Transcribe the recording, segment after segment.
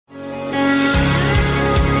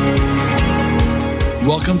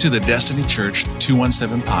Welcome to the Destiny Church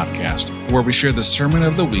 217 podcast, where we share the sermon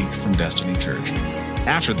of the week from Destiny Church.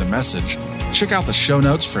 After the message, check out the show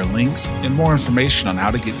notes for links and more information on how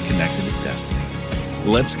to get connected with Destiny.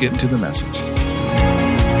 Let's get into the message.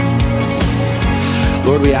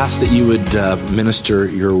 Lord, we ask that you would minister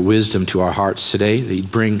your wisdom to our hearts today, that you'd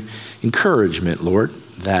bring encouragement, Lord,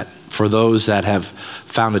 that for those that have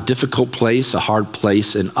found a difficult place, a hard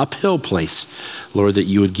place, an uphill place, Lord, that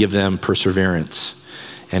you would give them perseverance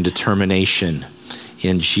and determination.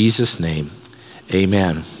 In Jesus' name,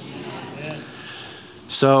 amen.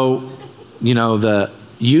 So, you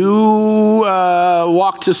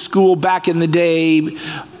walked to school back in the day,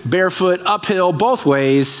 barefoot, uphill, both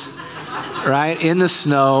ways, right? In the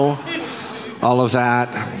snow, all of that.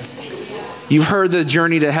 You've heard the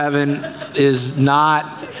journey to heaven is not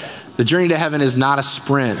a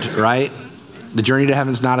sprint, right? The journey to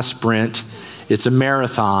heaven is not a sprint. It's a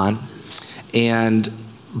marathon.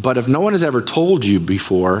 But if no one has ever told you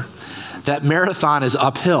before, that marathon is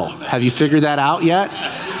uphill. Have you figured that out yet?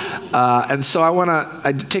 And so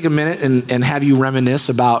I take a minute and have you reminisce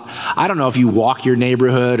about, I don't know if you walk your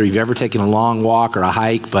neighborhood or you've ever taken a long walk or a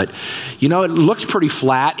hike, but it looks pretty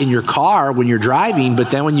flat in your car when you're driving, but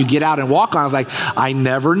then when you get out and walk on, it's like, I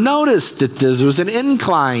never noticed that there was an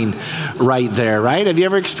incline right there, right? Have you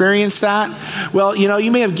ever experienced that? Well,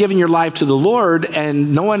 you may have given your life to the Lord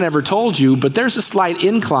and no one ever told you, but there's a slight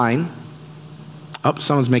incline. Oh,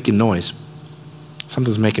 someone's making noise.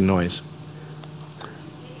 Something's making noise.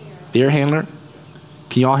 The air handler?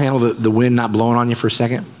 Can you all handle the wind not blowing on you for a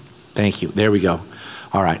second? Thank you. There we go.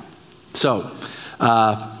 All right. So,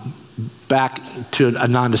 back to a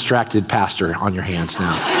non-distracted pastor on your hands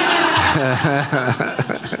now.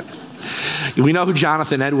 We know who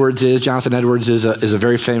Jonathan Edwards is. Jonathan Edwards is a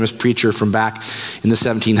very famous preacher from back in the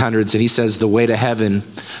 1700s, and he says the way to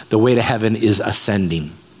heaven is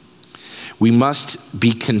ascending. We must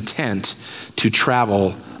be content to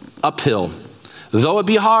travel uphill, though it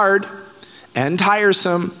be hard and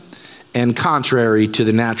tiresome and contrary to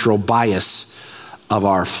the natural bias of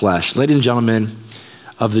our flesh. Ladies and gentlemen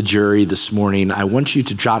of the jury this morning, I want you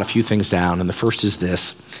to jot a few things down. And the first is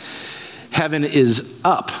this: heaven is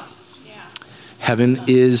up. Heaven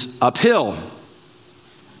is uphill.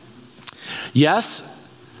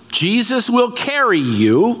 Yes, Jesus will carry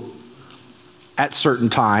you at certain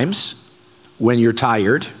times when you're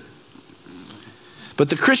tired. But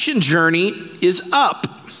the Christian journey is up.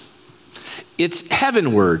 It's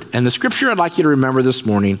heavenward. And the scripture I'd like you to remember this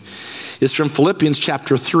morning is from Philippians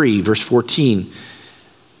chapter 3, verse 14. It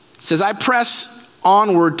says, I press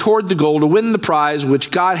onward toward the goal to win the prize which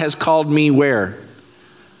God has called me where?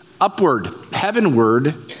 Upward,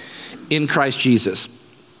 heavenward in Christ Jesus.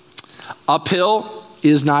 Uphill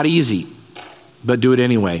is not easy, but do it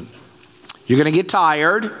anyway. You're going to get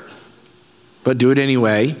tired, but do it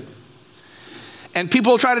anyway. And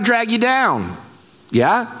people will try to drag you down.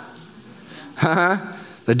 Yeah?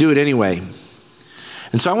 But do it anyway.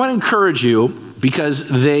 And so I want to encourage you,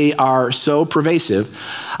 because they are so pervasive,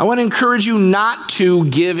 I want to encourage you not to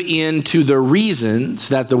give in to the reasons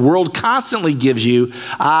that the world constantly gives you.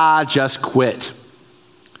 Just quit.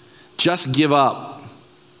 Just give up.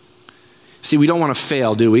 See, we don't want to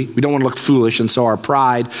fail, do we? We don't want to look foolish, and so our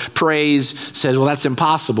praise says, well, that's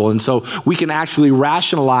impossible. And so we can actually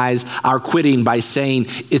rationalize our quitting by saying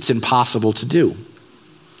it's impossible to do.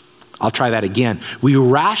 I'll try that again. We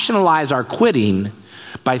rationalize our quitting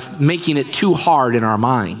by making it too hard in our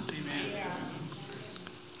mind.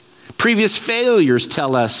 Previous failures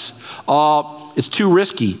tell us, it's too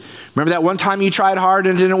risky. Remember that one time you tried hard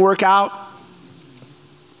and it didn't work out?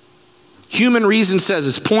 Human reason says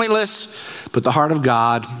it's pointless, but the heart of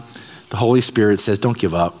God, the Holy Spirit says, don't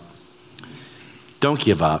give up. Don't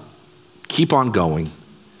give up. Keep on going.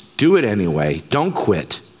 Do it anyway. Don't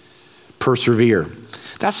quit. Persevere.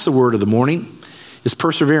 That's the word of the morning, is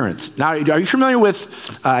perseverance. Now, are you familiar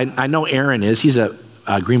with, I know Aaron is, he's a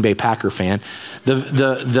Green Bay Packer fan,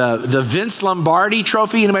 the Vince Lombardi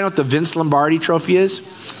trophy. Anybody know what the Vince Lombardi trophy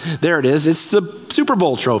is? There it is. It's the Super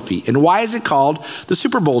Bowl trophy. And why is it called the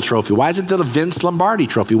Super Bowl trophy? Why is it the Vince Lombardi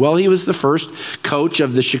trophy? Well, he was the first coach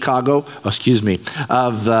of the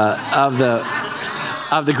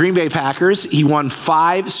of the Green Bay Packers. He won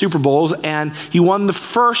 5 Super Bowls, and he won the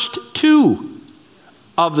first 2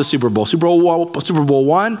 of the Super Bowl. Super Bowl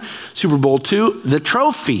 1, Super Bowl 2. The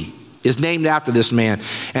trophy is named after this man.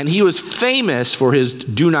 And he was famous for his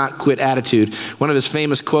do not quit attitude. One of his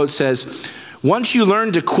famous quotes says, once you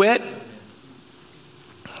learn to quit,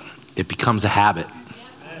 it becomes a habit.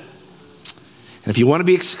 And if you want to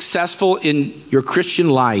be successful in your Christian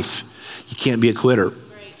life, you can't be a quitter.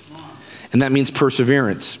 And that means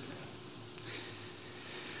perseverance.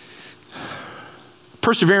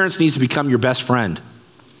 Perseverance needs to become your best friend.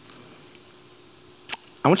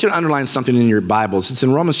 I want you to underline something in your Bibles. It's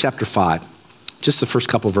in Romans chapter 5, just the first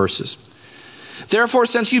couple verses. Therefore,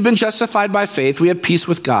 since you've been justified by faith, we have peace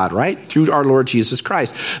with God, right? Through our Lord Jesus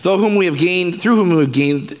Christ, through whom we have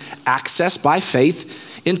gained access by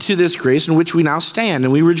faith into this grace in which we now stand,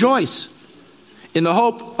 and we rejoice in the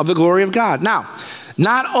hope of the glory of God. Now,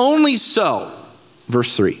 not only so,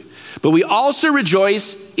 verse 3, but we also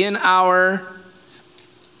rejoice in our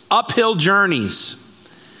uphill journeys.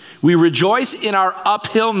 We rejoice in our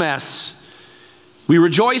uphillness. We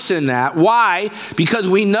rejoice in that. Why? Because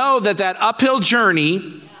we know that uphill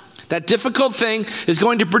journey, that difficult thing, is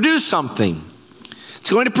going to produce something.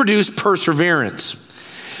 It's going to produce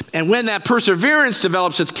perseverance. And when that perseverance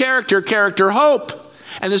develops its character, hope.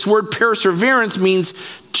 And this word perseverance means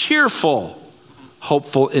cheerful,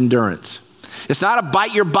 hopeful endurance. It's not a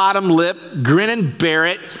bite your bottom lip, grin and bear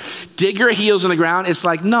it, dig your heels in the ground. It's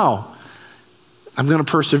like, no, I'm going to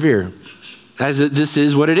persevere. This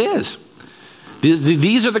is what it is.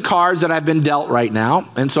 These are the cards that I've been dealt right now.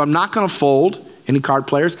 And so I'm not going to fold. Any card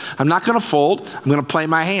players? I'm not going to fold. I'm going to play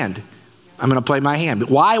my hand. I'm going to play my hand. But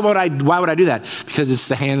why would I do that? Because it's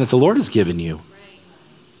the hand that the Lord has given you.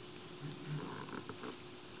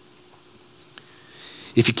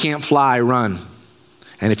 If you can't fly, run.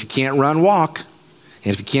 And if you can't run, walk.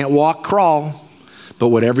 And if you can't walk, crawl. But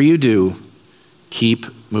whatever you do, keep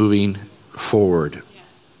moving forward.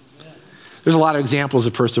 There's a lot of examples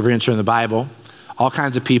of perseverance in the Bible. All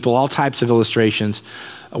kinds of people, all types of illustrations.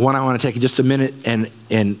 One I want to take just a minute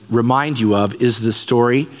and remind you of is the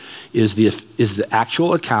story, is the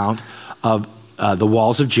actual account of the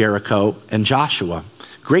walls of Jericho and Joshua.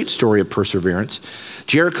 Great story of perseverance.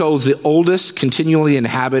 Jericho is the oldest continually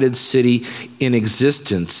inhabited city in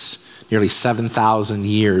existence. Nearly 7,000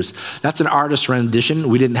 years. That's an artist's rendition.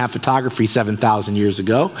 We didn't have photography 7,000 years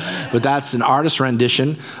ago, but that's an artist's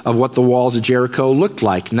rendition of what the walls of Jericho looked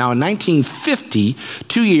like. Now in 1950,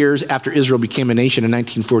 2 years after Israel became a nation in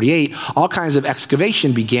 1948, all kinds of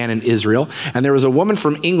excavation began in Israel, and there was a woman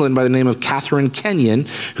from England by the name of Catherine Kenyon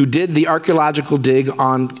who did the archaeological dig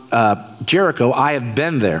on Jericho. I have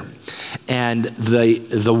been there. And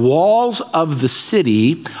the walls of the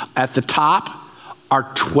city at the top are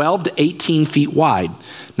 12 to 18 feet wide.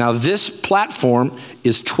 Now this platform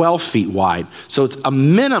is 12 feet wide. So it's a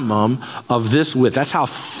minimum of this width. That's how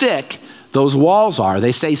thick those walls are.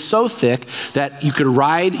 They say so thick that you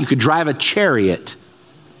could drive a chariot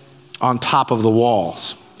on top of the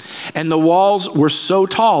walls. And the walls were so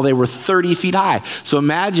tall, they were 30 feet high. So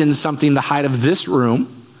imagine something the height of this room,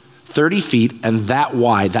 30 feet and that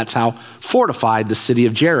wide. That's how fortified the city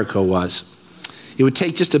of Jericho was. It would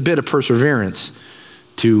take just a bit of perseverance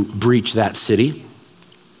to breach that city.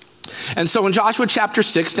 And so in Joshua chapter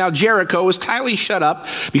 6, now Jericho was tightly shut up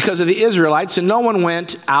because of the Israelites, and no one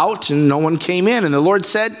went out and no one came in. And the Lord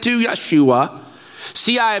said to Joshua,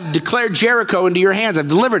 see, I have declared Jericho into your hands. I've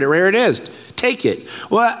delivered it. There it is. Take it.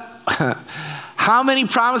 Well, how many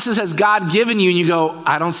promises has God given you? And you go,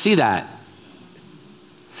 I don't see that.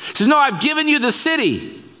 He says, no, I've given you the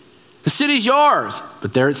city. The city's yours,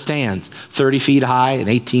 but there it stands, 30 feet high and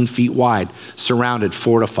 18 feet wide, surrounded,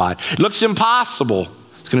 fortified. It looks impossible.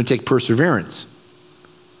 It's going to take perseverance.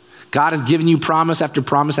 God has given you promise after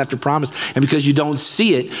promise after promise, and because you don't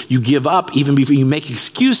see it, you give up even before you make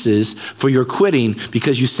excuses for your quitting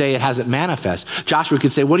because you say it hasn't manifested. Joshua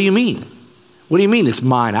could say, what do you mean? What do you mean it's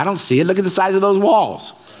mine? I don't see it. Look at the size of those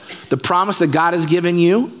walls. The promise that God has given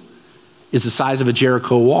you is the size of a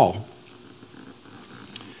Jericho wall.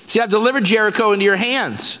 See, I've delivered Jericho into your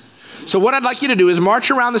hands. So what I'd like you to do is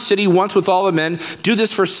march around the city once with all the men. Do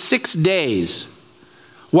this for 6 days.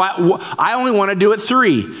 Why? I only want to do it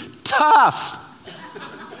 3. Tough.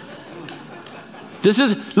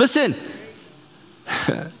 Listen.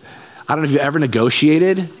 I don't know if you've ever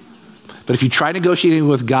negotiated, but if you try negotiating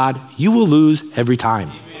with God, you will lose every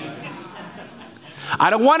time. I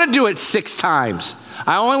don't want to do it 6 times.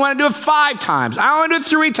 I only want to do it 5 times. I only want to do it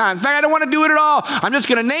 3 times. In fact, I don't want to do it at all. I'm just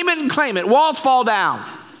going to name it and claim it. Walls fall down.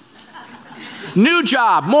 New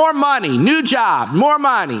job, more money. New job, more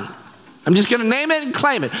money. I'm just going to name it and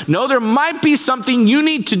claim it. No, there might be something you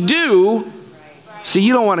need to do. See,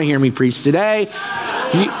 you don't want to hear me preach today.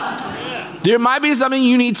 There might be something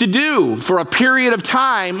you need to do for a period of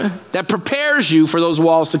time that prepares you for those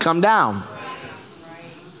walls to come down.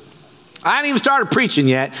 I haven't even started preaching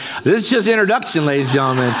yet. This is just introduction, ladies and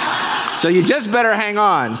gentlemen. So you just better hang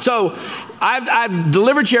on. So I've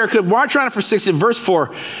delivered Jericho, march around it for 6 days. Verse 4,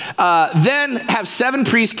 then have 7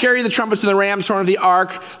 priests carry the trumpets and the ram's horn of the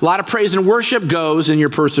ark. A lot of praise and worship goes in your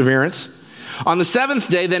perseverance. On the 7th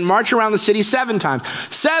day, then march around the city 7 times.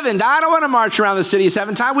 7, I don't want to march around the city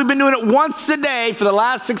 7 times. We've been doing it once a day for the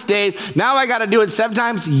last 6 days. Now I got to do it 7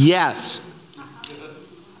 times? Yes.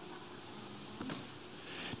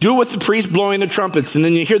 Do it with the priest blowing the trumpets. And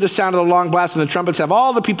then you hear the sound of the long blast and the trumpets. Have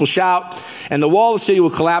all the people shout, and the wall of the city will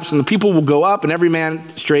collapse, and the people will go up, and every man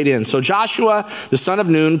straight in. So Joshua, the son of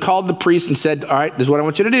Nun, called the priests and said, all right, this is what I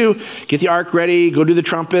want you to do. Get the ark ready, go do the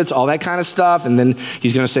trumpets, all that kind of stuff. And then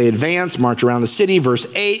he's going to say, advance, march around the city.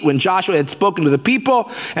 Verse 8, when Joshua had spoken to the people,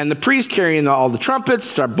 and the priests carrying all the trumpets,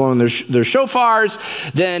 start blowing their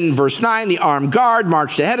shofars. Then verse 9, the armed guard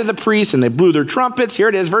marched ahead of the priests, and they blew their trumpets. Here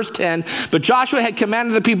it is, verse 10. But Joshua had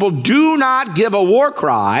commanded the people, do not give a war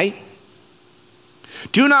cry.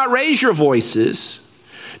 Do not raise your voices.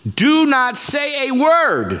 Do not say a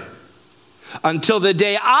word until the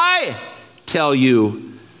day I tell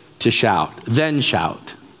you to shout. Then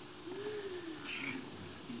shout.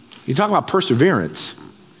 You're talking about perseverance,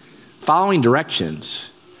 following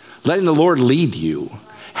directions, letting the Lord lead you,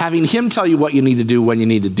 having him tell you what you need to do when you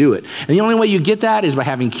need to do it. And the only way you get that is by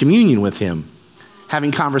having communion with him,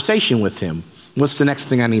 having conversation with him. What's the next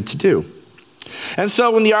thing I need to do? And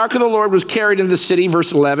so when the ark of the Lord was carried into the city,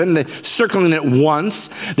 verse 11, circling it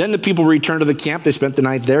once, then the people returned to the camp. They spent the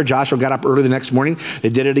night there. Joshua got up early the next morning. They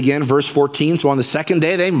did it again, verse 14. So on the 2nd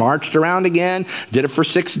day, they marched around again, did it for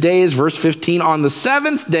 6 days. Verse 15, on the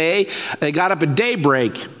 7th day, they got up at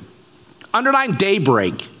daybreak. Underline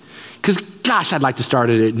daybreak. Because, gosh, I'd like to start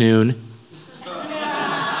it at noon.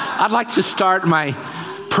 I'd like to start my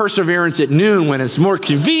perseverance at noon when it's more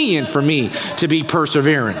convenient for me to be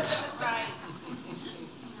perseverance.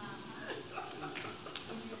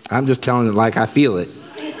 I'm just telling it like I feel it.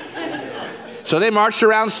 So they marched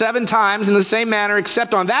around 7 times in the same manner,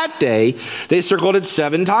 except on that day, they circled it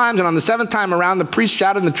 7 times. And on the 7th time around, the priest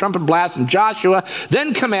shouted and the trumpet blast, and Joshua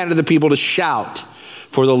then commanded the people to shout,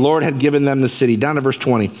 for the Lord had given them the city. Down to verse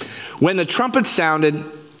 20. When the trumpet sounded,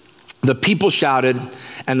 the people shouted,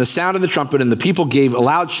 and the sound of the trumpet, and the people gave a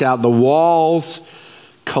loud shout. The walls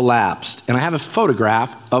collapsed. And I have a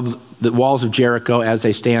photograph of the walls of Jericho as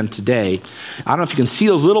they stand today. I don't know if you can see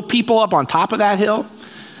those little people up on top of that hill.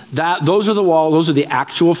 Those are the walls. Those are the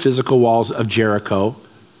actual physical walls of Jericho.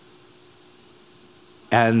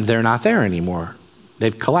 And they're not there anymore.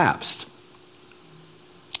 They've collapsed.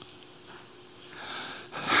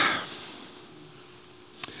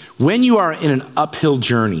 When you are in an uphill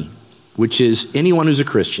journey, which is anyone who's a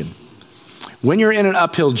Christian, when you're in an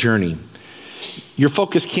uphill journey, your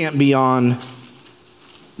focus can't be on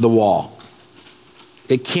the wall.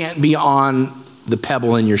 It can't be on the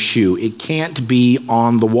pebble in your shoe. It can't be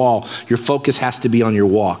on the wall. Your focus has to be on your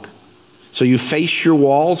walk. So you face your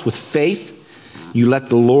walls with faith. You let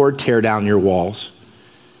the Lord tear down your walls.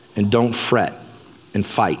 And don't fret and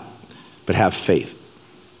fight, but have faith.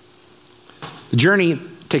 The journey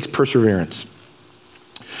takes perseverance.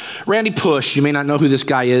 Randy Push, you may not know who this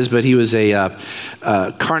guy is, but he was a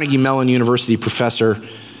Carnegie Mellon University professor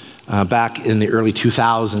back in the early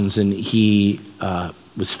 2000s, and he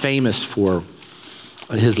was famous for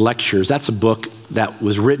his lectures. That's a book that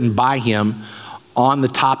was written by him on the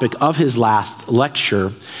topic of his last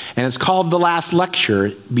lecture, and it's called The Last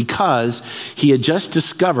Lecture because he had just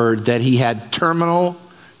discovered that he had terminal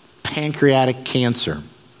pancreatic cancer.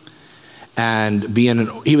 And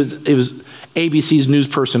he was ABC's news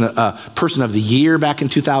person of the year back in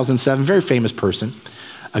 2007, very famous person,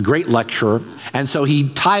 a great lecturer. And so he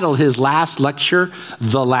titled his last lecture,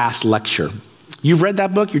 The Last Lecture. You've read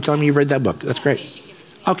that book? You're telling me you've read that book. That's great.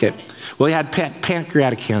 Okay. Well, he had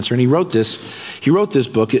pancreatic cancer, and he wrote this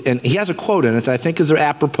book, and he has a quote in it that I think is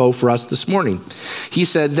apropos for us this morning. He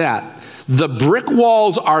said that the brick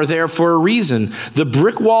walls are there for a reason. The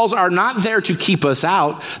brick walls are not there to keep us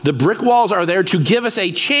out. The brick walls are there to give us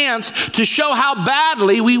a chance to show how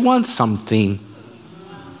badly we want something,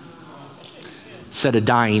 said a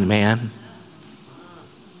dying man.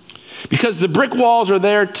 Because the brick walls are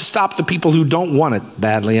there to stop the people who don't want it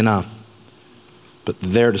badly enough. But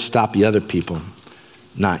they're there to stop the other people,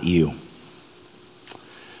 not you.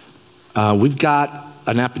 We've got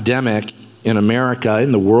an epidemic in America,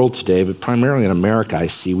 in the world today, but primarily in America, I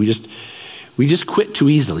see. We just quit too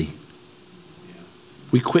easily.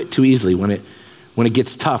 We quit too easily. When it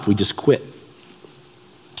gets tough, we just quit.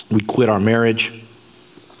 We quit our marriage.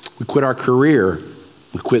 We quit our career.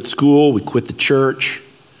 We quit school. We quit the church.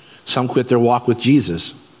 Some quit their walk with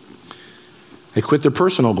Jesus. They quit their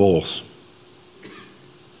personal goals.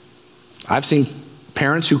 I've seen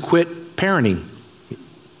parents who quit parenting.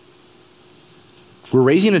 We're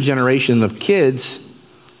raising a generation of kids,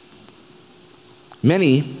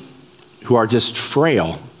 many who are just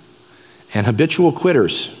frail and habitual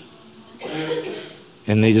quitters.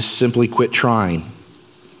 And they just simply quit trying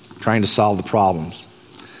to solve the problems.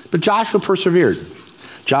 But Joshua persevered.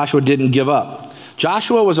 Joshua didn't give up.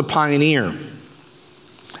 Joshua was a pioneer.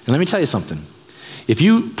 And let me tell you something. If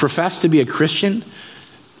you profess to be a Christian,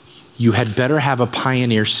 you had better have a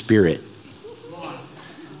pioneer spirit.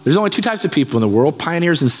 There's only two types of people in the world,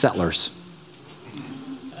 pioneers and settlers.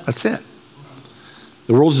 That's it.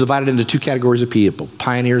 The world is divided into two categories of people,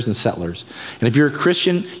 pioneers and settlers. And if you're a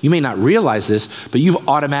Christian, you may not realize this, but you've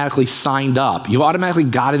automatically signed up. You've automatically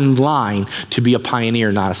got in line to be a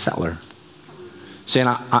pioneer, not a settler. Saying,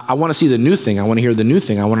 I want to see the new thing. I want to hear the new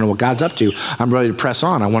thing. I want to know what God's up to. I'm ready to press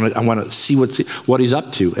on. I want to see what he's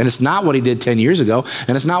up to. And it's not what he did 10 years ago,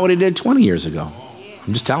 and it's not what he did 20 years ago.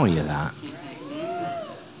 I'm just telling you that.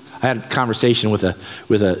 I had a conversation with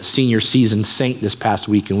a senior seasoned saint this past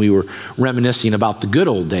week, and we were reminiscing about the good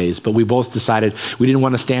old days, but we both decided we didn't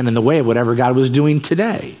want to stand in the way of whatever God was doing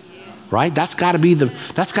today. Right? That's got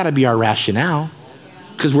to be our rationale,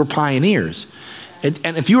 because we're pioneers.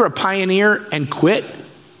 And if you were a pioneer and quit,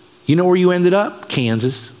 you know where you ended up?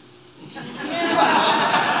 Kansas.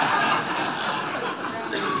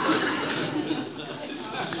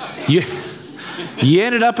 You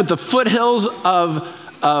ended up at the foothills of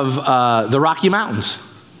the Rocky Mountains,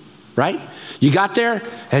 right? You got there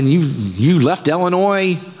and you left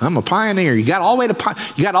Illinois. I'm a pioneer. You got all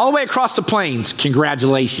the way across the plains.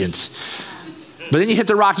 Congratulations. But then you hit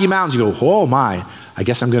the Rocky Mountains. You go, oh my, I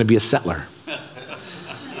guess I'm going to be a settler.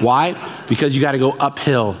 Why? Because you got to go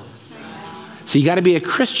uphill. So you got to be a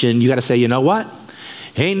Christian. You got to say, you know what?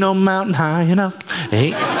 Ain't no mountain high enough.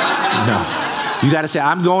 No. You got to say,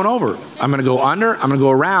 I'm going over. I'm going to go under. I'm going to go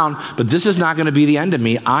around. But this is not going to be the end of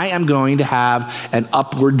me. I am going to have an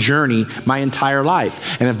upward journey my entire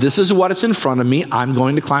life. And if this is what is in front of me, I'm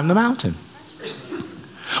going to climb the mountain.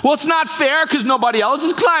 Well, it's not fair because nobody else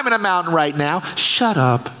is climbing a mountain right now. Shut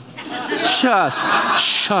up. Just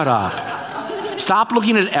shut up. Stop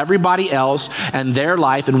looking at everybody else and their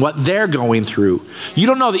life and what they're going through. You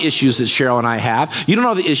don't know the issues that Cheryl and I have. You don't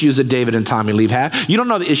know the issues that David and Tommy Lee have. You don't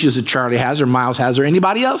know the issues that Charlie has or Miles has or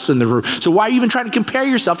anybody else in the room. So why are you even trying to compare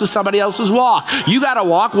yourself to somebody else's walk? You got to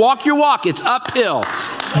walk your walk. It's uphill.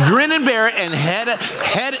 Grin and bear it and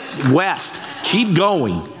head west. Keep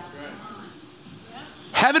going.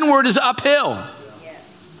 Heavenward is uphill.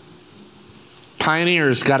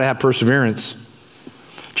 Pioneers got to have perseverance.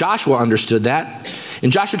 Joshua understood that. In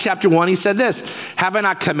Joshua chapter 1, he said this, have I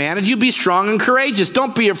not commanded you, be strong and courageous.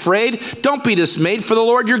 Don't be afraid. Don't be dismayed, for the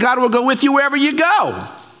Lord your God will go with you wherever you go.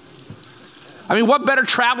 I mean, what better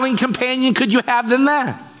traveling companion could you have than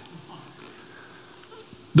that?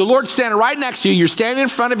 The Lord's standing right next to you. You're standing in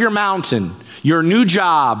front of your mountain, your new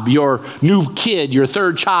job, your new kid, your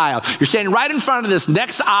third child. You're standing right in front of this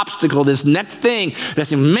next obstacle, this next thing. That's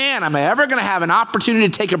saying, man, am I ever going to have an opportunity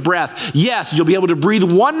to take a breath? Yes, you'll be able to breathe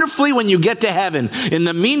wonderfully when you get to heaven. In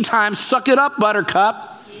the meantime, suck it up,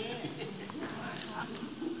 buttercup.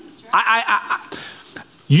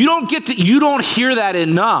 You don't hear that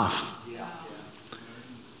enough.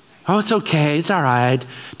 Oh, it's okay. It's all right.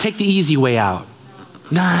 Take the easy way out.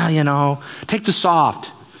 Nah, take the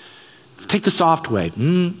soft. Take the soft way.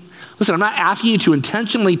 Listen, I'm not asking you to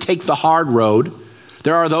intentionally take the hard road.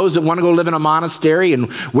 There are those that want to go live in a monastery and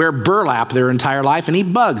wear burlap their entire life and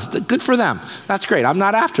eat bugs. Good for them. That's great. I'm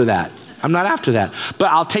not after that.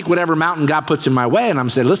 But I'll take whatever mountain God puts in my way and I'm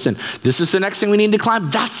saying, listen, this is the next thing we need to climb.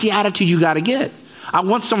 That's the attitude you got to get. I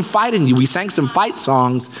want some fight in you. We sang some fight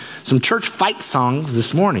songs, some church fight songs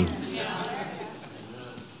this morning.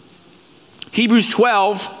 Hebrews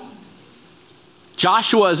 12,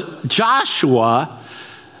 Joshua is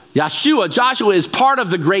part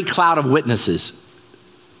of the great cloud of witnesses.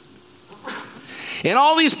 And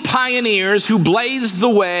all these pioneers who blazed the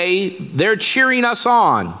way, they're cheering us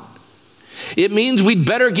on. It means we'd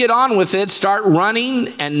better get on with it, start running,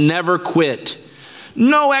 and never quit.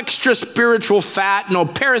 No extra spiritual fat, no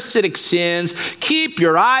parasitic sins. Keep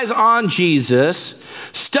your eyes on Jesus.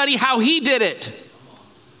 Study how he did it.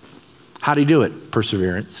 How did he do it?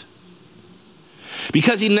 Perseverance.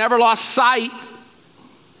 Because he never lost sight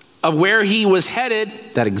of where he was headed,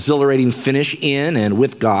 that exhilarating finish in and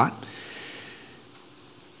with God.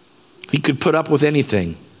 He could put up with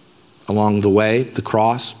anything along the way, the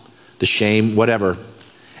cross, the shame, whatever.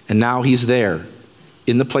 And now he's there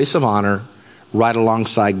in the place of honor, right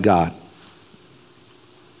alongside God.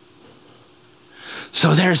 So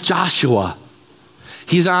there's Joshua.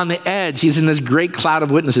 He's on the edge. He's in this great cloud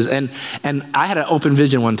of witnesses. And I had an open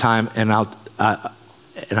vision one time, and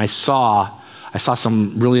I saw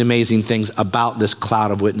some really amazing things about this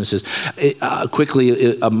cloud of witnesses.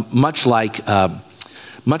 Much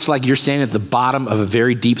like you're standing at the bottom of a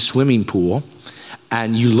very deep swimming pool,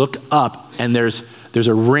 and you look up, and there's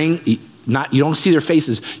a ring. You don't see their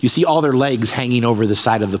faces. You see all their legs hanging over the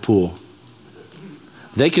side of the pool.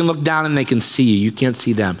 They can look down and they can see you. You can't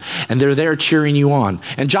see them. And they're there cheering you on.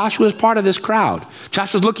 And Joshua is part of this crowd.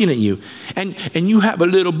 Joshua's looking at you. And you have a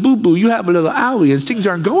little boo-boo. You have a little owie. And things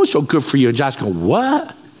aren't going so good for you. And Joshua goes,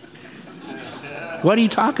 what? What are you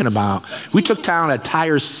talking about? We took down a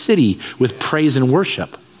entire city with praise and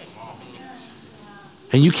worship.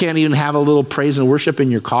 And you can't even have a little praise and worship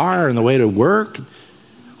in your car on the way to work?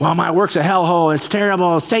 Well, my work's a hellhole. It's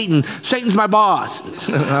terrible. Satan's my boss.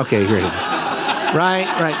 Okay, great. Right.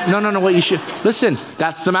 No. What you should, listen,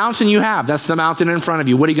 that's the mountain you have. That's the mountain in front of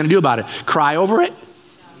you. What are you going to do about it? Cry over it? Or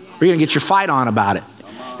are you going to get your fight on about it?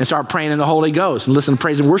 And start praying in the Holy Ghost and listen to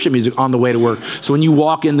praise and worship music on the way to work. So when you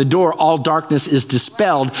walk in the door, all darkness is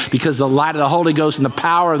dispelled because the light of the Holy Ghost and the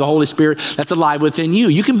power of the Holy Spirit that's alive within you.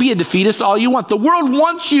 You can be a defeatist all you want. The world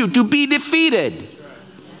wants you to be defeated.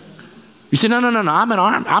 You say, no,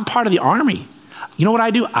 I'm part of the army. You know what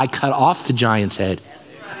I do? I cut off the giant's head.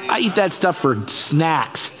 I eat that stuff for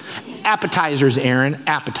snacks. Appetizers, Aaron,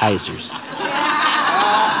 appetizers.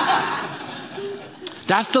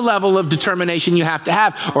 That's the level of determination you have to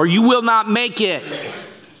have, or you will not make it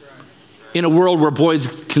in a world where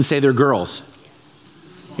boys can say they're girls.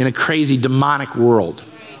 In a crazy, demonic world.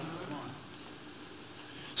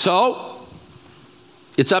 So,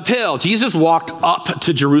 it's uphill. Jesus walked up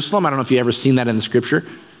to Jerusalem. I don't know if you've ever seen that in the scripture.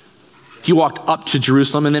 He walked up to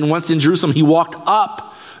Jerusalem, and then once in Jerusalem, he walked up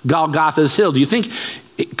Golgotha's hill. Do you think,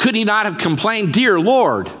 could he not have complained, dear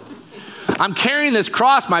Lord, I'm carrying this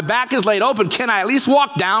cross, my back is laid open, can I at least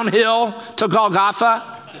walk downhill to Golgotha?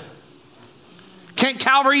 Can't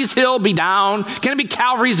Calvary's hill be down? Can it be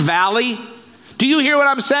Calvary's valley? Do you hear what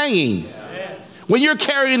I'm saying? When you're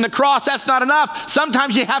carrying the cross, that's not enough.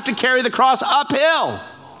 Sometimes you have to carry the cross uphill.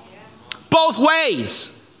 Both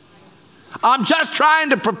ways. I'm just trying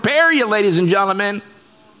to prepare you, ladies and gentlemen,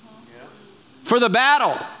 for the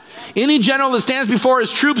battle. Any general that stands before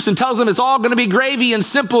his troops and tells them it's all going to be gravy and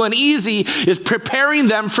simple and easy is preparing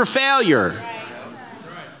them for failure.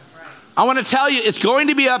 I want to tell you, it's going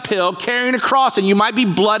to be uphill carrying a cross, and you might be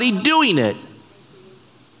bloody doing it.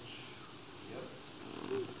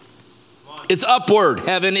 It's upward.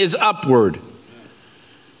 Heaven is upward.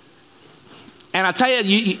 And I tell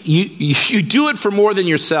you, you do it for more than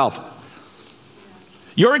yourself.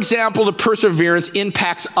 Your example of perseverance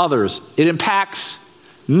impacts others. It impacts,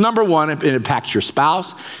 number one, it impacts your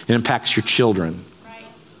spouse. It impacts your children. Right.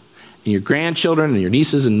 And your grandchildren and your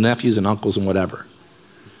nieces and nephews and uncles and whatever.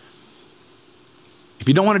 If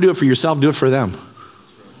you don't want to do it for yourself, do it for them.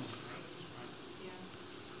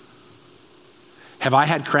 Have I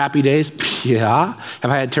had crappy days? Yeah.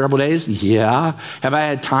 Have I had terrible days? Yeah. Have I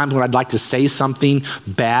had times when I'd like to say something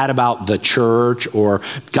bad about the church or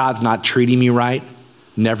God's not treating me right?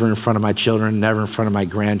 Never in front of my children, never in front of my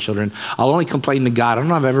grandchildren. I'll only complain to God. I don't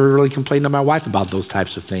know if I've ever really complained to my wife about those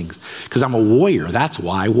types of things because I'm a warrior. That's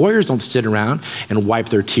why. Warriors don't sit around and wipe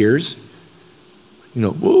their tears. You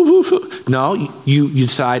know, woo, woo, woo. No, you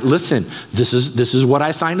decide, listen, this is what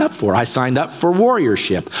I signed up for. I signed up for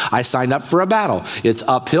warriorship. I signed up for a battle. It's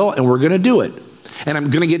uphill and we're going to do it. And I'm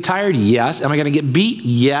going to get tired? Yes. Am I going to get beat?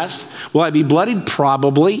 Yes. Will I be bloodied?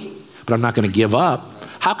 Probably. But I'm not going to give up.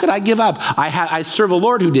 How could I give up? I serve a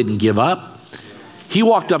Lord who didn't give up. He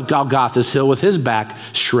walked up Golgotha's hill with his back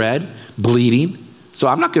shred, bleeding. So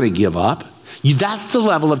I'm not going to give up. That's the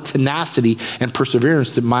level of tenacity and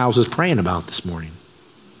perseverance that Miles is praying about this morning.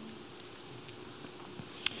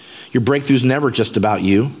 Your breakthrough's never just about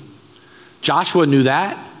you. Joshua knew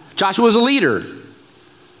that. Joshua was a leader.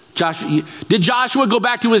 Did Joshua go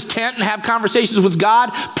back to his tent and have conversations with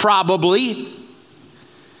God? Probably.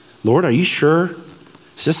 Lord, are you sure?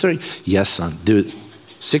 Yes, son. Do it.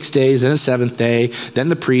 6 days, then the seventh day, then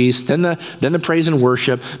the priest, then the praise and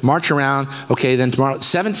worship, march around. Okay, then tomorrow,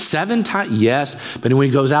 seven times. Yes, but when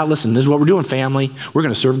he goes out, listen, this is what we're doing, family. We're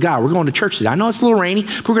going to serve God. We're going to church today. I know it's a little rainy,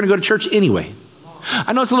 but we're going to go to church anyway.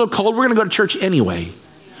 I know it's a little cold. We're going to go to church anyway.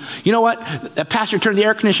 You know what? The pastor turned the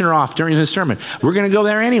air conditioner off during his sermon. We're going to go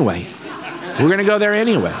there anyway. We're going to go there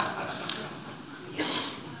anyway.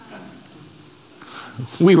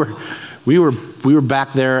 We were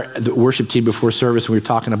back there, the worship team before service, and we were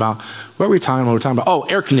talking about, what were we talking about? Oh,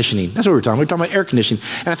 air conditioning. That's what we were talking about. We were talking about air conditioning.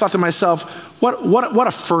 And I thought to myself, what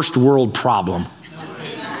a first world problem.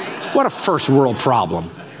 What a first world problem.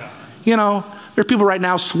 You know, there are people right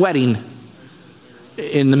now sweating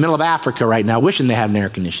in the middle of Africa right now, wishing they had an air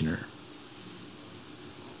conditioner.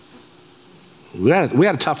 We got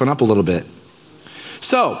to toughen up a little bit.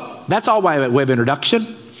 So, that's all by way of introduction.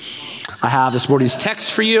 I have this morning's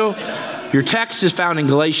text for you. Your text is found in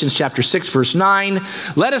Galatians chapter 6, verse 9.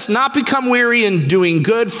 Let us not become weary in doing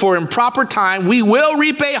good, for in proper time we will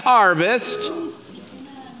reap a harvest.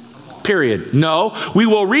 Period. No, we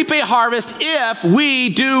will reap a harvest if we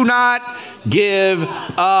do not give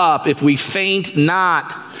up, if we faint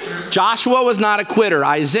not. Joshua was not a quitter.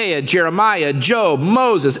 Isaiah, Jeremiah, Job,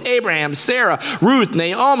 Moses, Abraham, Sarah, Ruth,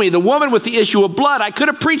 Naomi, the woman with the issue of blood. I could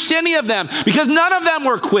have preached any of them because none of them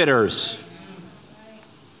were quitters.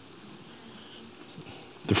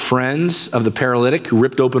 The friends of the paralytic who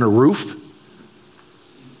ripped open a roof.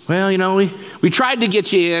 Well, you know, we tried to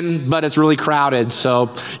get you in, but it's really crowded, so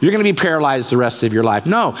you're going to be paralyzed the rest of your life.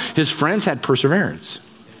 No, his friends had perseverance.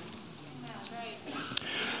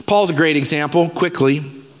 Paul's a great example, quickly.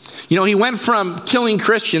 You know, he went from killing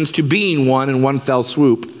Christians to being one in one fell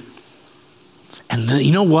swoop. And then,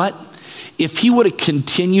 you know what? If he would have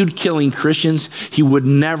continued killing Christians, he would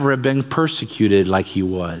never have been persecuted like he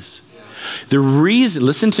was. The reason,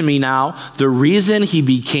 listen to me now, the reason he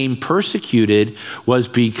became persecuted was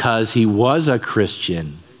because he was a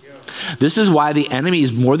Christian. This is why the enemy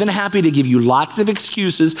is more than happy to give you lots of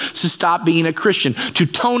excuses to stop being a Christian, to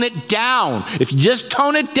tone it down. If you just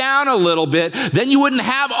tone it down a little bit, then you wouldn't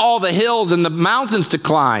have all the hills and the mountains to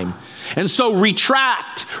climb. And so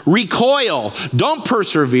retract, recoil, don't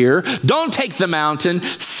persevere, don't take the mountain,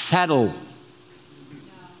 settle.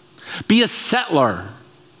 Be a settler.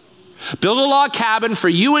 Build a log cabin for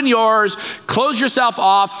you and yours. Close yourself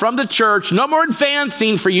off from the church. No more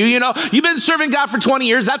advancing for you. You know, you've been serving God for 20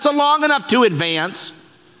 years. That's long enough to advance.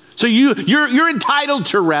 So you're entitled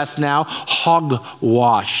to rest now.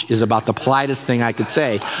 Hogwash is about the politest thing I could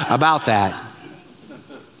say about that.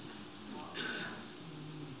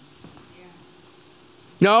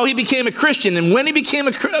 No, he became a Christian. And when he became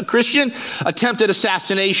a Christian, attempted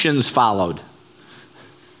assassinations followed.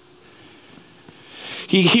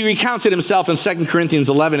 He recounts it himself in 2 Corinthians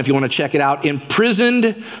 11, if you want to check it out.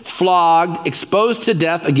 Imprisoned, flogged, exposed to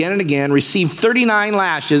death again and again, received 39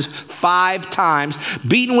 lashes 5 times,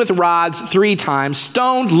 beaten with rods 3 times,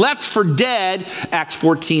 stoned, left for dead, Acts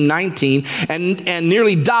 14:19, and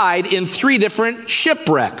nearly died in 3 different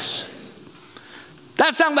shipwrecks.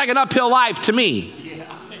 That sounds like an uphill life to me.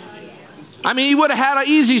 I mean, he would have had an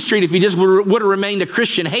easy street if he just would have remained a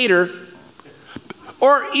Christian hater.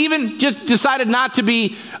 Or even just decided not to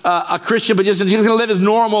be a Christian, but just going to live as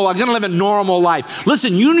normal. I'm going to live a normal life.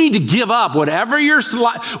 Listen, you need to give up whatever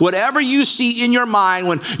you see in your mind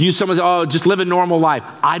when someone says, "Oh, just live a normal life."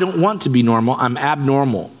 I don't want to be normal. I'm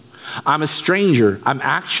abnormal. I'm a stranger. I'm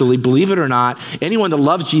actually, believe it or not, anyone that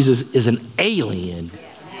loves Jesus is an alien.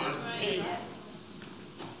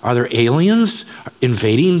 Are there aliens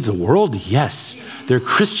invading the world? Yes, they're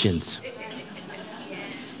Christians.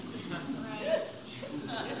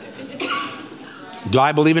 Do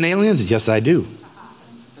I believe in aliens? Yes, I do.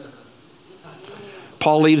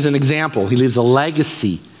 Paul leaves an example. He leaves a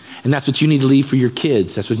legacy. And that's what you need to leave for your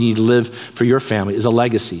kids. That's what you need to live for your family, is a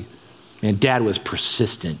legacy. And Dad was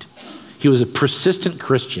persistent. He was a persistent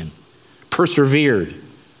Christian. Persevered.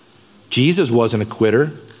 Jesus wasn't a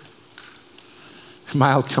quitter.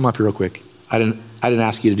 Miles, come up here real quick. I didn't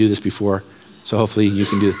ask you to do this before, so hopefully you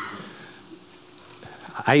can do it.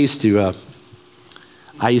 I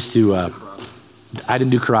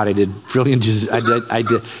didn't do karate. I did brilliant jiu-jitsu. I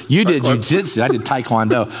did. You did jiu-jitsu. I did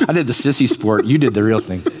taekwondo. I did the sissy sport. You did the real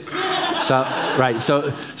thing. So right.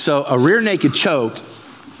 So a rear naked choke.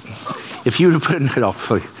 If you would put it,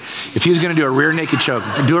 if he was going to do a rear naked choke,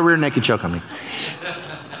 do a rear naked choke on me.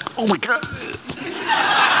 Oh my God.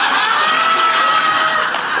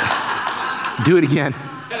 Do it again.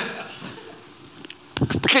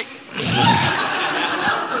 Okay.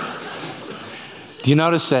 Do you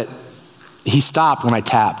notice that he stopped when I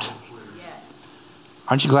tapped?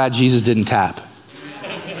 Aren't you glad Jesus didn't tap?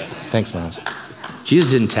 Thanks, Miles.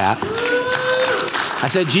 Jesus didn't tap. I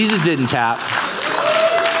said Jesus didn't tap.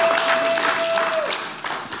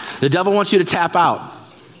 The devil wants you to tap out.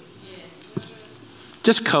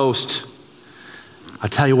 Just coast. I'll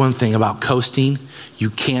tell you one thing about coasting.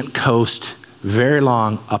 You can't coast very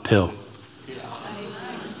long uphill.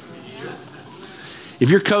 If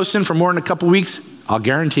you're coasting for more than a couple weeks, I'll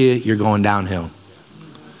guarantee you're going downhill.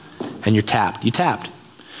 And you're tapped. You tapped.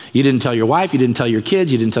 You didn't tell your wife, you didn't tell your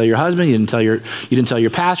kids, you didn't tell your husband, you didn't tell your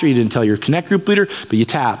pastor, you didn't tell your connect group leader, but you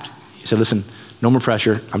tapped. You said, listen, No more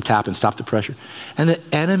pressure. I'm tapping. Stop the pressure. And the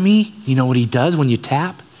enemy, you know what he does when you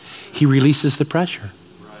tap? He releases the pressure.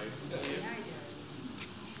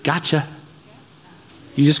 Gotcha.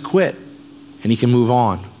 You just quit and you can move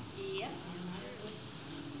on.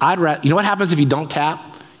 You know what happens if you don't tap?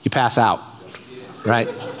 You pass out,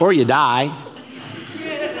 right? Or you die.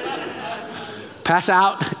 Pass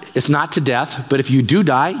out, it's not to death, but if you do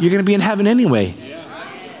die, you're going to be in heaven anyway.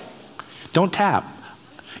 Don't tap.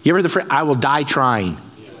 You ever heard the phrase, I will die trying.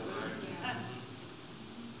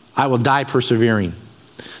 I will die persevering.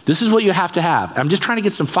 This is what you have to have. I'm just trying to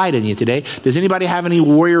get some fight in you today. Does anybody have any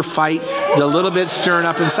warrior fight a little bit stirring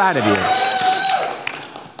up inside of you?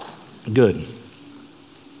 Good.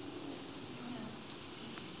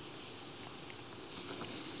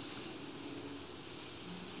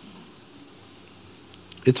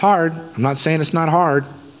 It's hard. I'm not saying it's not hard.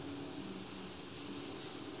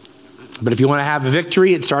 But if you want to have a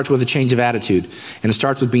victory, it starts with a change of attitude. And it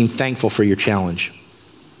starts with being thankful for your challenge.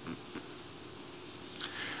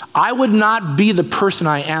 I would not be the person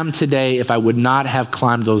I am today if I would not have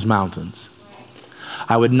climbed those mountains.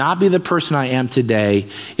 I would not be the person I am today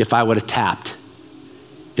if I would have tapped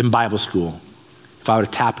in Bible school. If I would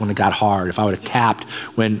have tapped when it got hard. If I would have tapped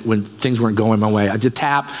when things weren't going my way. I did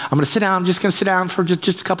tap. I'm going to sit down. I'm just going to sit down for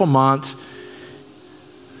just a couple months.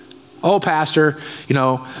 Oh, Pastor,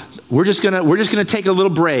 we're just going to take a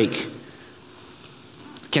little break.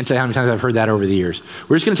 Can't tell you how many times I've heard that over the years.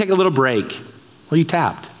 We're just going to take a little break. Well, you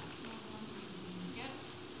tapped.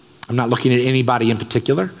 I'm not looking at anybody in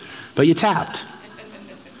particular, but you tapped.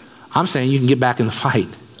 I'm saying you can get back in the fight.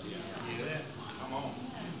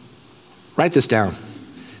 Write this down.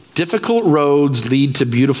 Difficult roads lead to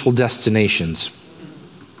beautiful destinations.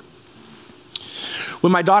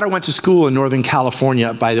 When my daughter went to school in Northern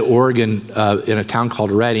California by the Oregon, in a town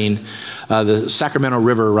called Redding, the Sacramento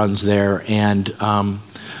River runs there, and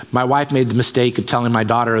my wife made the mistake of telling my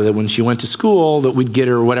daughter that when she went to school that we'd get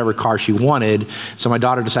her whatever car she wanted. So my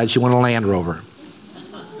daughter decided she wanted a Land Rover.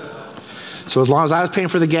 So as long as I was paying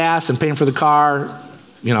for the gas and paying for the car,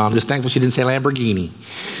 I'm just thankful she didn't say Lamborghini.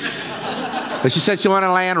 But she said she wanted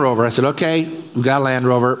a Land Rover. I said, okay, we got a Land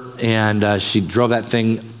Rover. And she drove that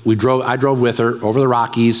thing. I drove with her over the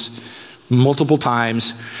Rockies multiple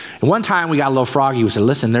times. And one time we got a little froggy. We said,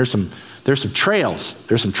 listen, there's some trails.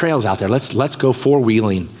 There's some trails out there. Let's go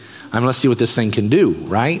four-wheeling. Let's see what this thing can do,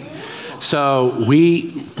 right? So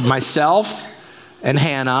myself and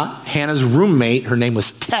Hannah's roommate, her name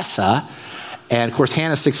was Tessa. And of course,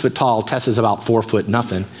 Hannah's 6 foot tall. Tessa's about 4 foot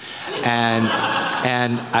nothing. And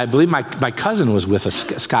I believe my cousin was with us.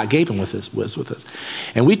 Scott Gapin was with us.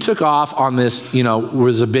 And we took off on this, where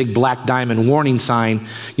there's a big black diamond warning sign.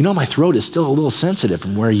 My throat is still a little sensitive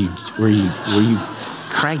from where you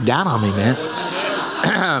cranked down on me, man.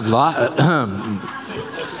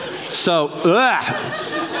 So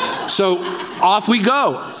off we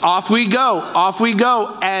go.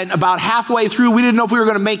 And about halfway through, we didn't know if we were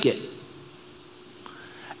going to make it.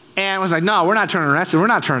 And I was like, no, we're not turning around. We're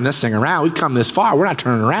not turning this thing around. We've come this far. We're not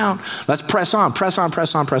turning around. Let's press on.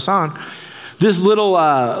 This little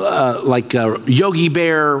Yogi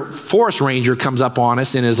Bear forest ranger comes up on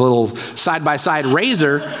us in his little side-by-side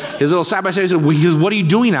razor. His little side-by-side razor. He goes, what are you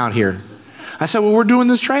doing out here? I said, well, we're doing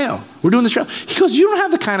this trail. He goes, you don't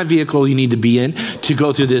have the kind of vehicle you need to be in to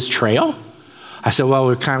go through this trail. I said, well,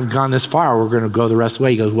 we've kind of gone this far. We're going to go the rest of the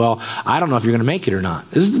way. He goes, well, I don't know if you're going to make it or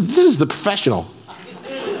not. This is the professional.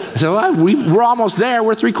 I said, well, we're almost there.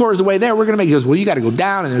 We're 3/4 of the way there. We're going to make it. He goes, well, you got to go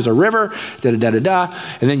down, and there's a river, da-da-da-da-da.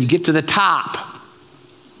 And then you get to the top.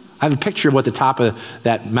 I have a picture of what the top of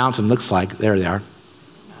that mountain looks like. There they are.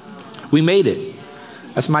 We made it.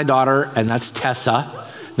 That's my daughter, and that's Tessa.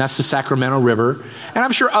 And that's the Sacramento River. And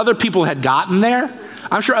I'm sure other people had gotten there.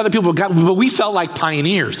 But we felt like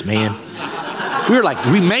pioneers, man. We were like,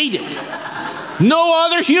 we made it. No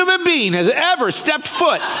other human being has ever stepped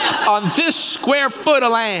foot on this square foot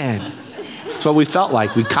of land. That's what we felt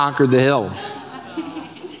like. We conquered the hill.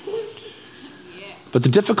 But the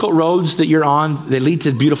difficult roads that you're on, they lead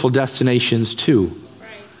to beautiful destinations too.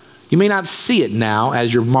 You may not see it now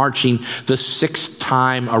as you're marching the 6th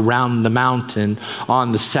time around the mountain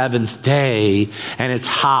on the 7th day, and it's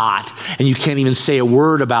hot, and you can't even say a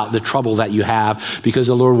word about the trouble that you have because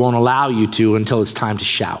the Lord won't allow you to until it's time to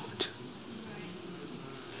shout.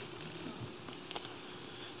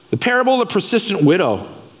 The parable of the persistent widow.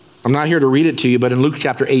 I'm not here to read it to you, but in Luke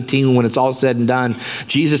chapter 18, when it's all said and done,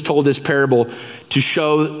 Jesus told this parable to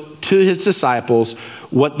show to his disciples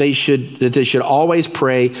that they should always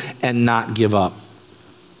pray and not give up.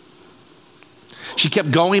 She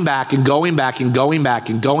kept going back and going back and going back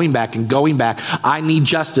and going back and going back. I need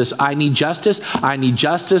justice. I need justice. I need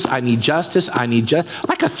justice. I need justice. I need justice.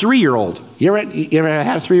 Like a 3-year-old. You ever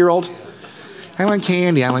had a 3-year-old? I want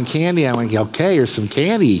candy. I want candy. I want, okay, here's some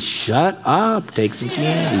candy. Shut up. Take some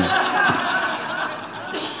candy.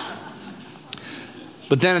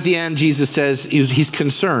 But then at the end, Jesus says, he's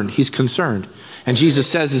concerned. He's concerned. And Jesus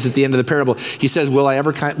says this at the end of the parable. He says, will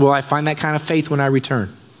I find that kind of faith when I return?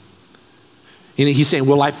 And he's saying,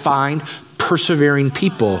 will I find persevering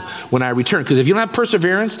people when I return? Because if you don't have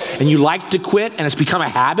perseverance and you like to quit and it's become a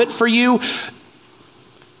habit for you,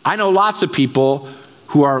 I know lots of people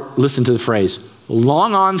who are, listen to the phrase,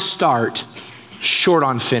 long on start, short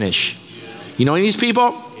on finish. You know any of these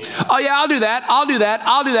people? Oh yeah, I'll do that. I'll do that.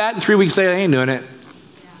 I'll do that. And 3 weeks later, they ain't doing it.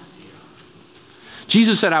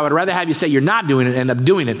 Jesus said, I would rather have you say you're not doing it and end up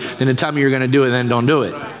doing it than to tell me you're going to do it and then don't do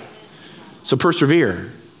it. So persevere.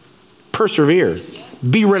 Persevere.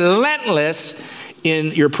 Be relentless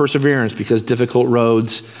in your perseverance because difficult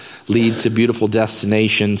roads lead to beautiful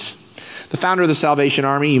destinations. The founder of the Salvation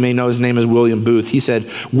Army, you may know his name is William Booth. He said,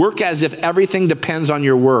 work as if everything depends on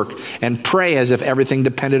your work and pray as if everything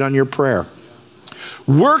depended on your prayer.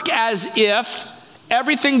 Work as if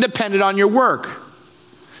everything depended on your work.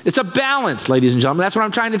 It's a balance, ladies and gentlemen. That's what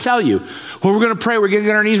I'm trying to tell you. Well, we're going to pray. We're going to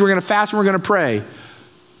get on our knees. We're going to fast and we're going to pray.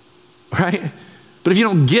 Right? But if you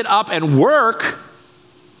don't get up and work,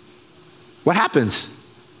 what happens?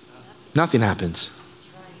 Nothing happens.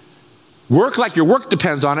 Work like your work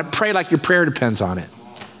depends on it. Pray like your prayer depends on it.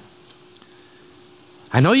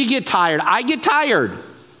 I know you get tired. I get tired.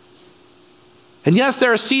 And yes,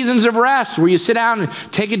 there are seasons of rest where you sit down and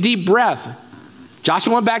take a deep breath.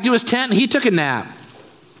 Joshua went back to his tent and he took a nap.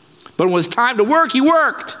 But when it was time to work, he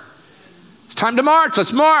worked. It's time to march.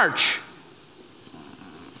 Let's march.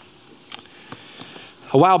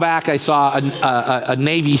 A while back, I saw a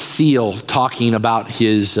Navy SEAL talking about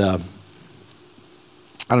his, I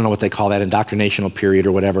don't know what they call that, indoctrinational period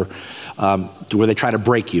or whatever, where they try to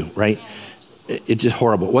break you, right? It's just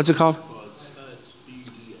horrible. What's it called?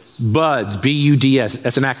 BUDS, B-U-D-S.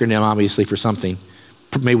 That's an acronym, obviously, for something.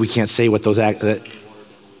 Maybe we can't say what those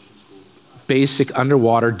Basic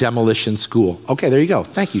Underwater Demolition School. Okay, there you go.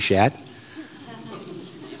 Thank you, Shad.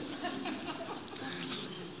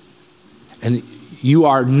 And you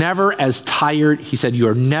are never as tired, he said, you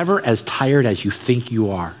are never as tired as you think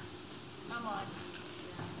you are.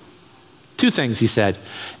 Two things, he said.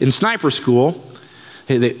 In sniper school,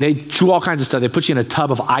 they do all kinds of stuff. They put you in a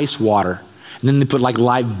tub of ice water. And then they put like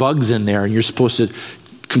live bugs in there. And you're supposed to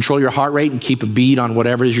control your heart rate and keep a bead on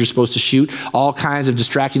whatever it is you're supposed to shoot. All kinds of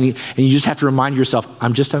distracting. And you just have to remind yourself,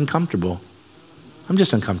 I'm just uncomfortable. I'm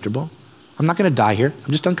just uncomfortable. I'm not going to die here.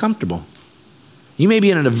 I'm just uncomfortable. You may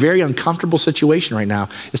be in a very uncomfortable situation right now.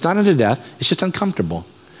 It's not unto death. It's just uncomfortable.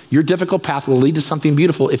 Your difficult path will lead to something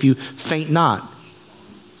beautiful if you faint not.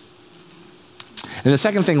 And the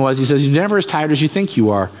second thing was, he says, you're never as tired as you think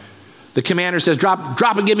you are. The commander says, drop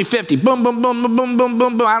and give me 50. Boom, boom, boom, boom, boom, boom,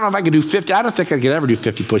 boom, boom. I don't know if I could do 50. I don't think I could ever do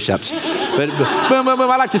 50 push-ups. But boom, boom,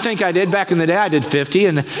 boom. I like to think I did. Back in the day, I did 50.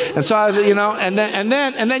 And so I was, and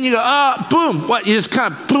then you go, oh, boom. What? You just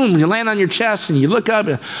kind of, boom, you land on your chest and you look up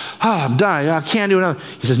and, I'm done. I can't do another.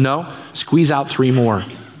 He says, no, squeeze out 3 more.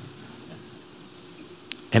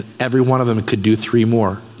 And every one of them could do 3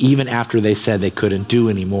 more, even after they said they couldn't do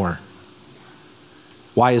any more.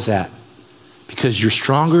 Why is that? Because you're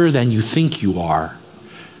stronger than you think you are.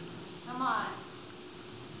 Come on.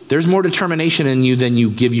 There's more determination in you than you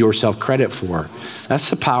give yourself credit for. That's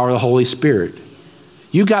the power of the Holy Spirit.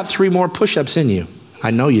 You got 3 more push-ups in you.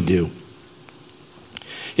 I know you do.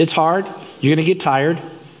 It's hard. You're going to get tired,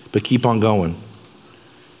 but keep on going.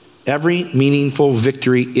 Every meaningful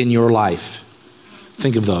victory in your life.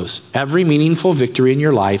 Think of those. Every meaningful victory in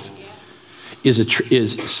your life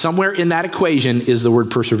is somewhere in that equation is the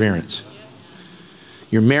word perseverance.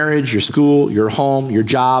 Your marriage, your school, your home, your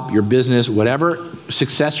job, your business, whatever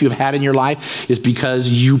success you've had in your life is because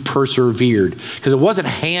you persevered. Because it wasn't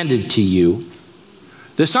handed to you.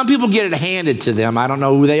 There's some people get it handed to them. I don't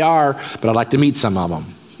know who they are, but I'd like to meet some of them.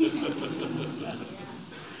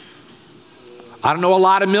 I don't know a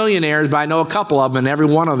lot of millionaires, but I know a couple of them, and every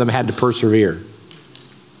one of them had to persevere.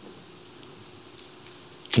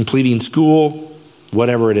 Completing school,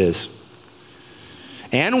 whatever it is.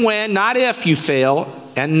 And when, not if you fail,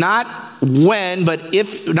 and not when, but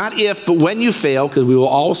when you fail, because we will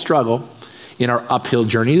all struggle in our uphill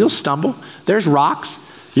journey. You'll stumble. There's rocks.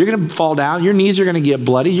 You're going to fall down. Your knees are going to get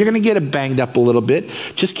bloody. You're going to get banged up a little bit.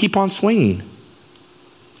 Just keep on swinging.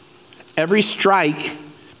 Every strike,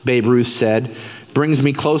 Babe Ruth said, brings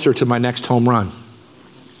me closer to my next home run.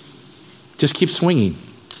 Just keep swinging.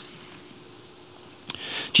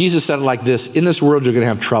 Jesus said it like this: in this world you're going to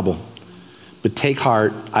have trouble, but take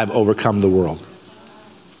heart, I've overcome the world.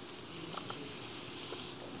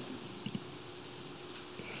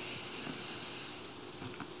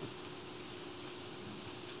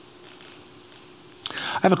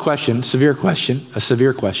 I have a question, a severe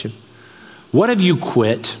question. What have you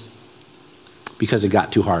quit because it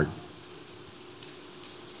got too hard?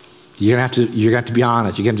 You're gonna have to be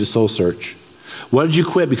honest. You're gonna have to soul search. What did you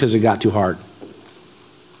quit because it got too hard?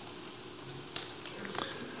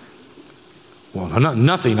 Well,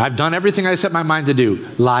 nothing. I've done everything I set my mind to do.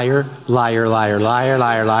 Liar, liar, liar, liar,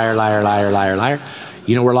 liar, liar, liar, liar, liar, liar.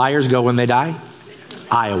 You know where liars go when they die?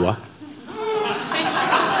 Iowa.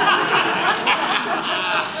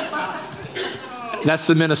 That's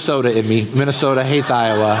the Minnesota in me. Minnesota hates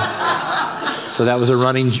Iowa. So that was a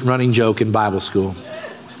running joke in Bible school.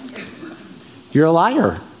 You're a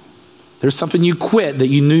liar. There's something you quit that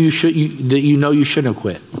you know you shouldn't have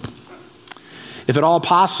quit. If at all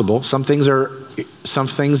possible, some things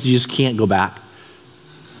you just can't go back.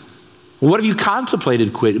 What have you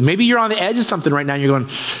contemplated quit? Maybe you're on the edge of something right now and you're going,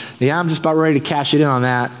 yeah, I'm just about ready to cash it in on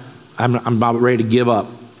that. I'm about ready to give up.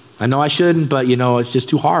 I know I shouldn't, but it's just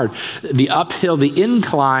too hard. The uphill, the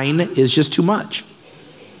incline is just too much.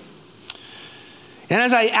 And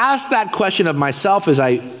as I asked that question of myself, as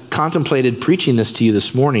I contemplated preaching this to you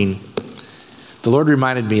this morning, the Lord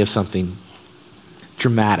reminded me of something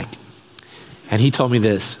dramatic. And he told me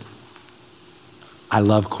this: I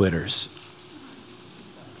love quitters.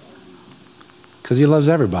 Because he loves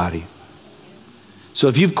everybody. So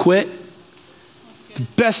if you've quit, the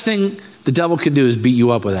best thing the devil can do is beat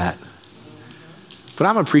you up with that. But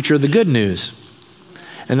I'm a preacher of the good news.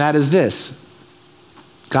 And that is this: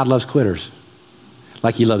 God loves quitters.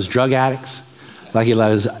 Like he loves drug addicts. Like he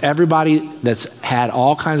loves everybody that's had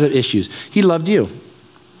all kinds of issues. He loved you.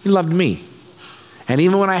 He loved me. And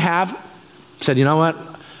even when I have said, you know what?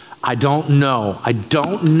 I don't know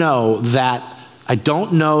that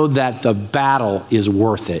the battle is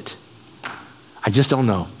worth it. I just don't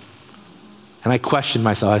know. And I questioned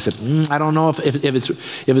myself. I said, I don't know if it's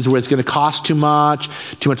where it's going to cost too much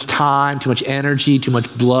time, too much energy, too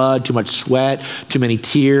much blood, too much sweat, too many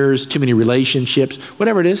tears, too many relationships,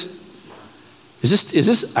 whatever it is. Is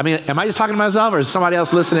this, am I just talking to myself or is somebody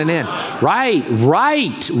else listening in? Right.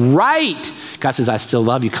 God says, I still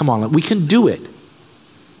love you. Come on, we can do it.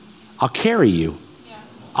 I'll carry you.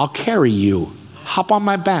 I'll carry you. Hop on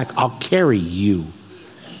my back. I'll carry you.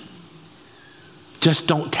 Just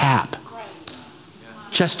don't tap.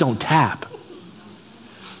 Just don't tap.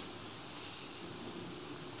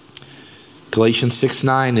 Galatians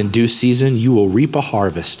 6:9, in due season you will reap a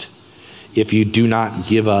harvest if you do not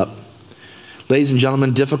give up. Ladies and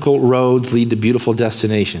gentlemen, difficult roads lead to beautiful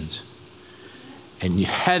destinations. And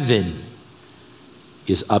heaven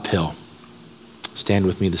is uphill. Stand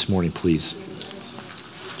with me this morning, please.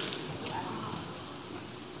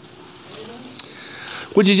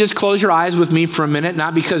 Would you just close your eyes with me for a minute?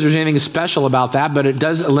 Not because there's anything special about that, but it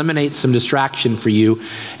does eliminate some distraction for you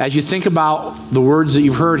as you think about the words that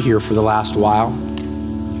you've heard here for the last while.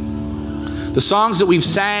 The songs that we've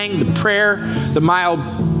sang, the prayer that Mild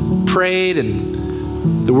prayed,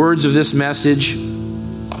 and the words of this message,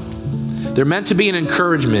 they're meant to be an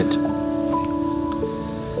encouragement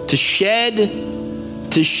to shed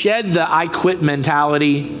the I quit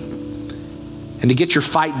mentality and to get your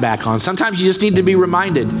fight back on. Sometimes you just need to be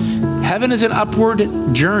reminded, heaven is an upward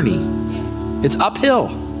journey. It's uphill,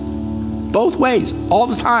 both ways, all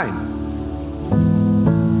the time.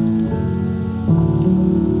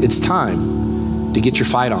 It's time to get your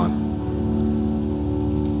fight on.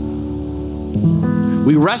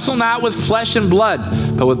 We wrestle not with flesh and blood,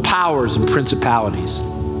 but with powers and principalities.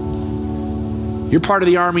 You're part of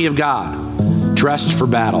the army of God, dressed for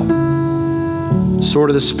battle. Sword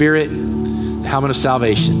of the Spirit, helmet of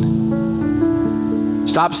salvation.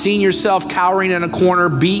 Stop seeing yourself cowering in a corner,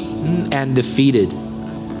 beaten and defeated.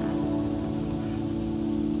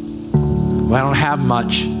 Well, I don't have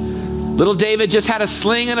much. Little David just had a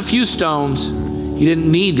sling and a few stones. He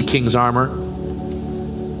didn't need the king's armor.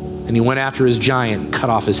 And he went after his giant, cut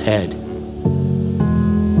off his head.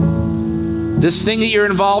 This thing that you're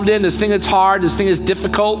involved in, this thing that's hard, this thing that's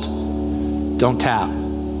difficult, don't tap.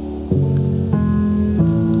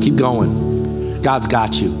 Keep going. God's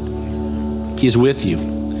got you. He's with you.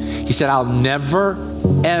 He said, I'll never,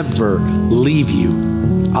 ever leave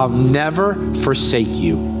you. I'll never forsake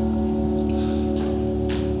you.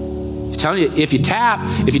 I'm telling you, if you tap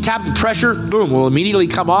the pressure, boom, will immediately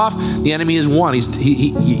come off. The enemy is won.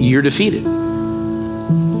 You're defeated.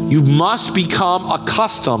 You must become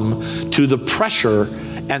accustomed to the pressure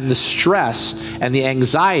and the stress and the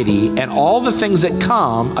anxiety and all the things that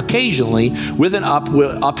come occasionally with an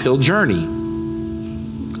uphill journey.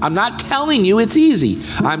 I'm not telling you it's easy.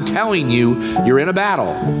 I'm telling you you're in a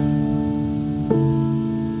battle.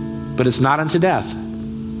 But it's not unto death.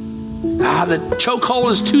 The chokehold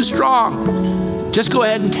is too strong. Just go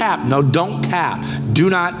ahead and tap. No, don't tap. Do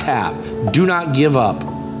not tap. Do not give up.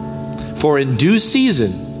 For in due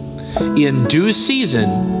season,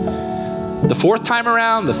 the fourth time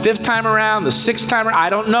around, the fifth time around, the sixth time around, I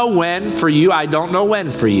don't know when for you. I don't know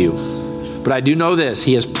when for you. But I do know this.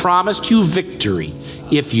 He has promised you victory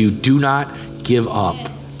if you do not give up.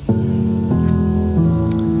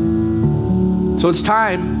 So it's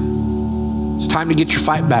time. It's time to get your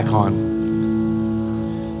fight back on.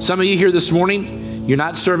 Some of you here this morning, you're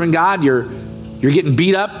not serving God. You're getting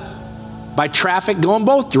beat up by traffic going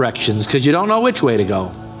both directions because you don't know which way to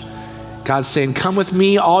go. God's saying, come with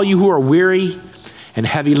me, all you who are weary and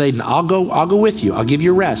heavy laden. I'll go with you. I'll give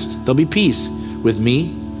you rest. There'll be peace with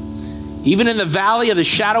me. Even in the valley of the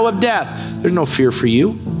shadow of death, there's no fear for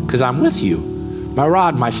you because I'm with you. My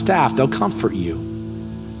rod, my staff, they'll comfort you.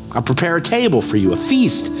 I'll prepare a table for you, a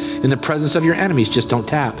feast in the presence of your enemies. Just don't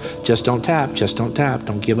tap. Just don't tap. Just don't tap.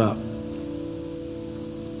 Don't give up.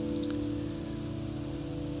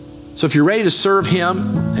 So if you're ready to serve him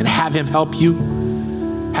and have him help you,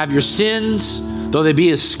 have your sins, though they be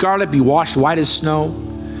as scarlet, be washed white as snow.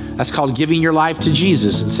 That's called giving your life to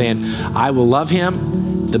Jesus and saying, I will love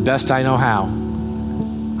him the best I know how.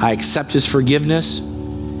 I accept his forgiveness,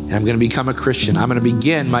 and I'm going to become a Christian. I'm going to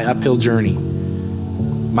begin my uphill journey,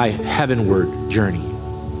 my heavenward journey.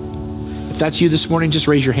 If that's you this morning, just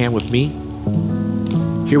raise your hand with me.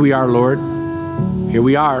 Here we are, Lord. Here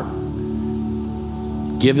we are.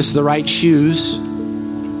 Give us the right shoes,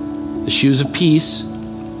 the shoes of peace.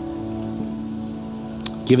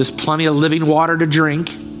 Give us plenty of living water to drink.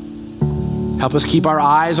 Help us keep our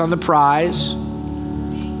eyes on the prize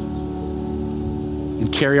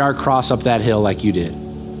and carry our cross up that hill like you did. I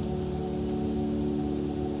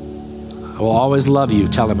will always love you.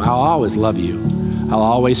 Tell him, I'll always love you. I'll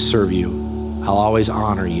always serve you. I'll always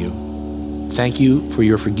honor you. Thank you for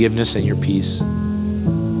your forgiveness and your peace.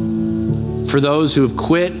 For those who have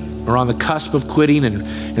quit or on the cusp of quitting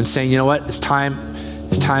and saying, you know what, it's time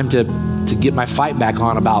to get my fight back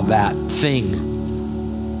on about that thing.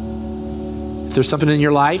 If there's something in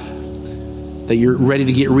your life that you're ready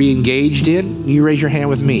to get re-engaged in, you raise your hand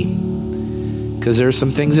with me. Because there's some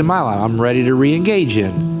things in my life I'm ready to re-engage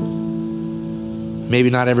in. Maybe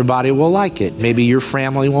not everybody will like it. Maybe your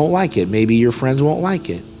family won't like it. Maybe your friends won't like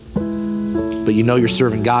it. But you know you're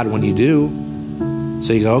serving God when you do.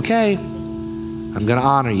 So you go, okay, I'm going to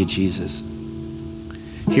honor you, Jesus.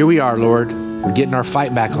 Here we are, Lord. We're getting our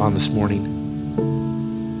fight back on this morning.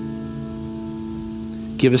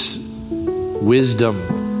 Give us wisdom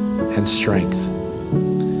and strength.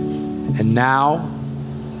 And now,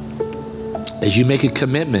 as you make a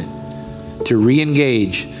commitment to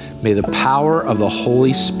re-engage, may the power of the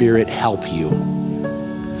Holy Spirit help you.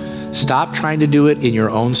 Stop trying to do it in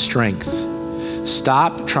your own strength.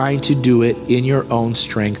 Stop trying to do it in your own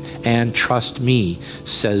strength and trust me,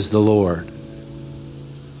 says the Lord.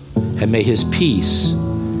 And may his peace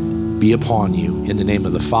be upon you. In the name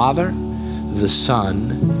of the Father, the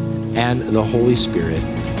Son, and the Holy Spirit.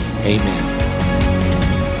 Amen.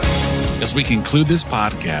 As we conclude this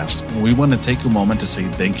podcast, we want to take a moment to say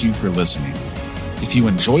thank you for listening. If you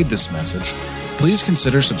enjoyed this message, please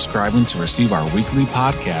consider subscribing to receive our weekly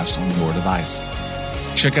podcast on your device.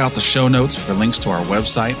 Check out the show notes for links to our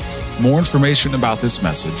website, more information about this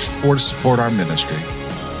message, or to support our ministry.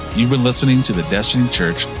 You've been listening to the Destiny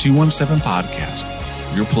Church 217 podcast,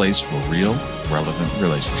 your place for real, relevant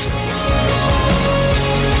relationship.